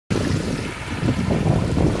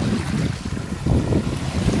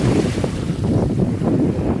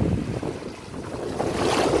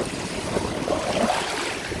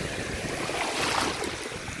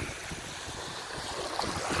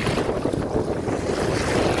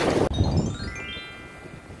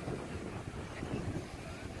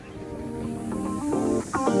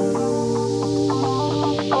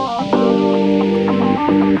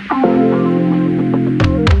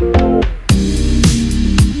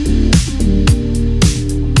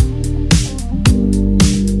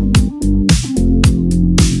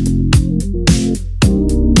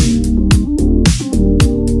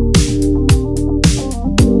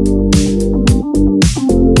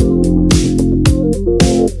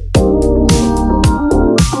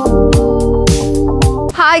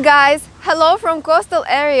Hi guys, hello from coastal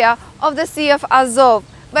area of the Sea of Azov,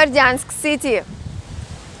 Berdyansk city.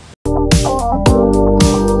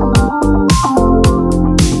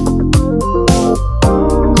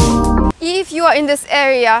 If you are in this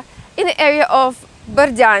area, in the area of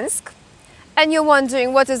Berdyansk, and you're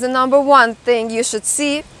wondering what is the #1 thing you should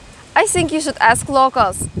see, I think you should ask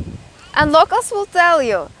locals. And locals will tell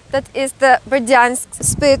you that is the Berdyansk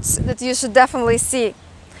Spits that you should definitely see.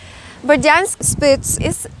 Berdyansk Spits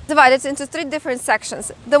is divided into 3 different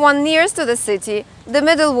sections: the one nearest to the city, the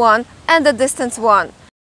middle one, and the distant one.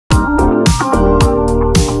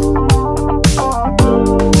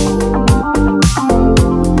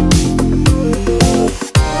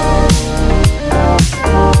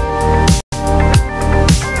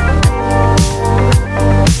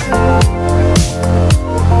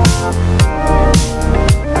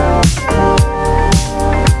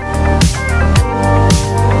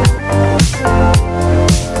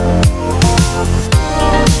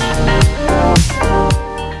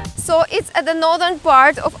 At the northern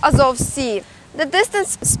part of Azov Sea. The distant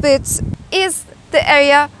Spits is the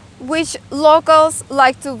area which locals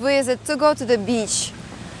like to visit to go to the beach.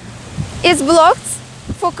 It's blocked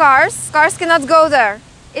for cars. Cars cannot go there.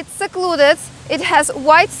 It's secluded. It has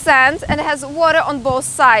white sand and it has water on both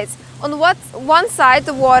sides. On one side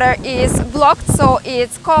the water is blocked, so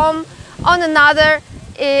it's calm. On another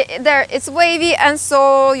it's wavy, and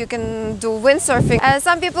so you can do windsurfing.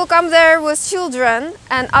 Some people come there with children,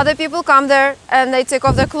 and other people come there and they take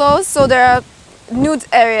off their clothes, so there are nude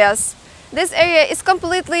areas. This area is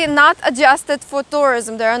completely not adjusted for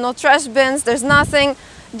tourism. There are no trash bins, there's nothing,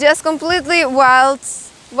 just completely wild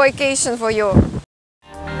vacation for you.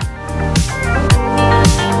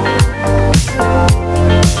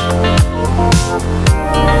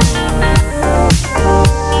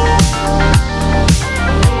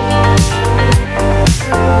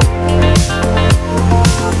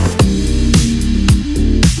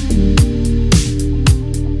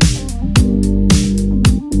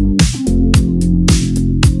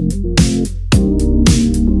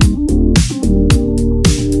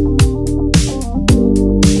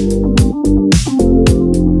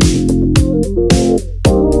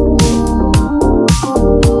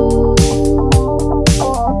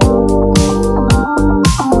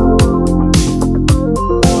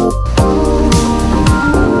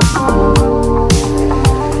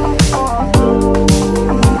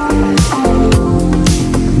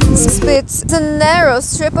 It's a narrow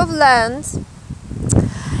strip of land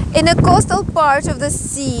in a coastal part of the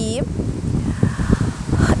sea.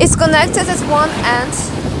 It's connected at one end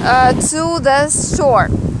to the shore.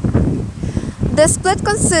 The split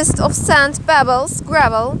consists of sand, pebbles,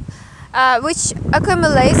 gravel, which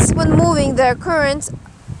accumulates when moving their current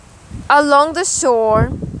along the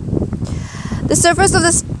shore. The surface of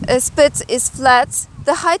the spit is flat.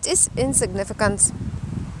 The height is insignificant.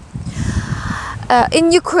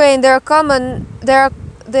 In Ukraine, they are common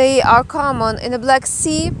in the Black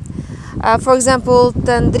Sea. For example,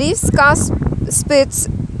 Tendrivska Spit,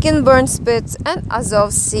 Kinburn Spit, and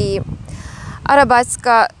Azov Sea,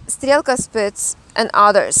 Arabatska Strelka Spit, and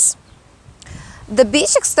others. The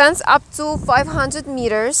beach extends up to 500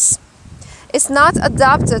 meters. It's not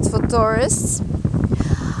adapted for tourists.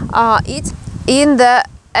 It in the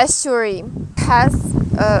estuary has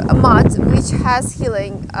a mud which has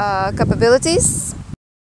healing capabilities.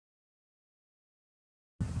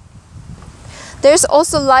 There's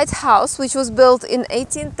also a lighthouse which was built in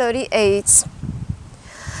 1838,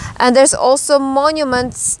 and there's also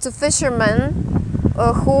monuments to fishermen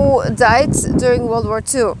who died during World War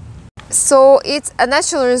II. So it's a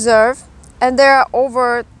natural reserve, and the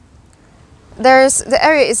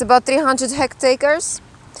area is about 300 hectares,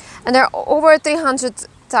 and there are over 300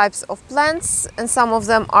 types of plants, and some of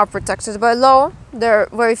them are protected by law. There are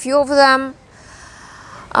very few of them,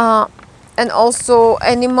 and also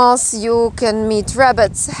animals. You can meet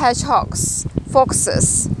rabbits, hedgehogs,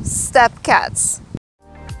 foxes, steppe cats.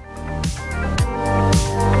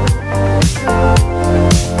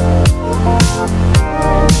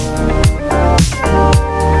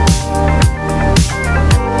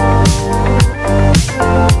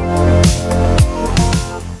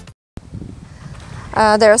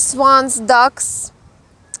 There are swans, ducks,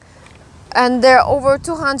 and there are over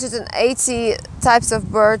 280 types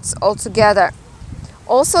of birds altogether.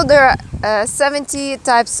 Also, there are 70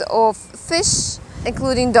 types of fish,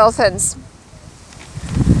 including dolphins.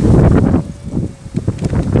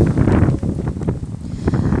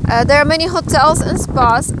 There are many hotels and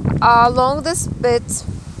spas along the spit.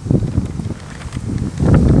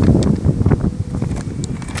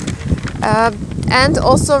 and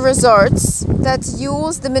also resorts that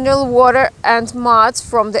use the mineral water and mud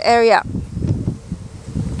from the area.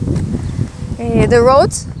 The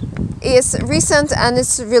road is recent and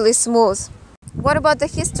it's really smooth. What about the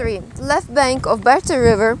history? The left bank of Berta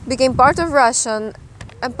River became part of Russian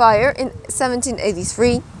Empire in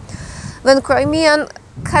 1783, when Crimean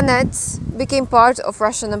Khanate became part of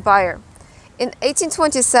Russian Empire. In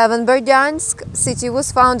 1827, Berdyansk city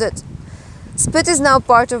was founded. Spit is now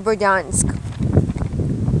part of Berdyansk.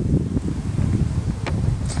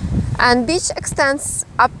 And beach extends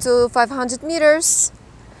up to 500 meters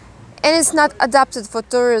and it's not adapted for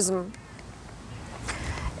tourism.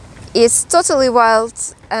 It's totally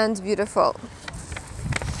wild and beautiful.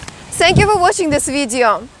 Thank you for watching this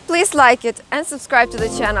video. Please like it and subscribe to the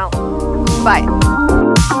channel. Bye.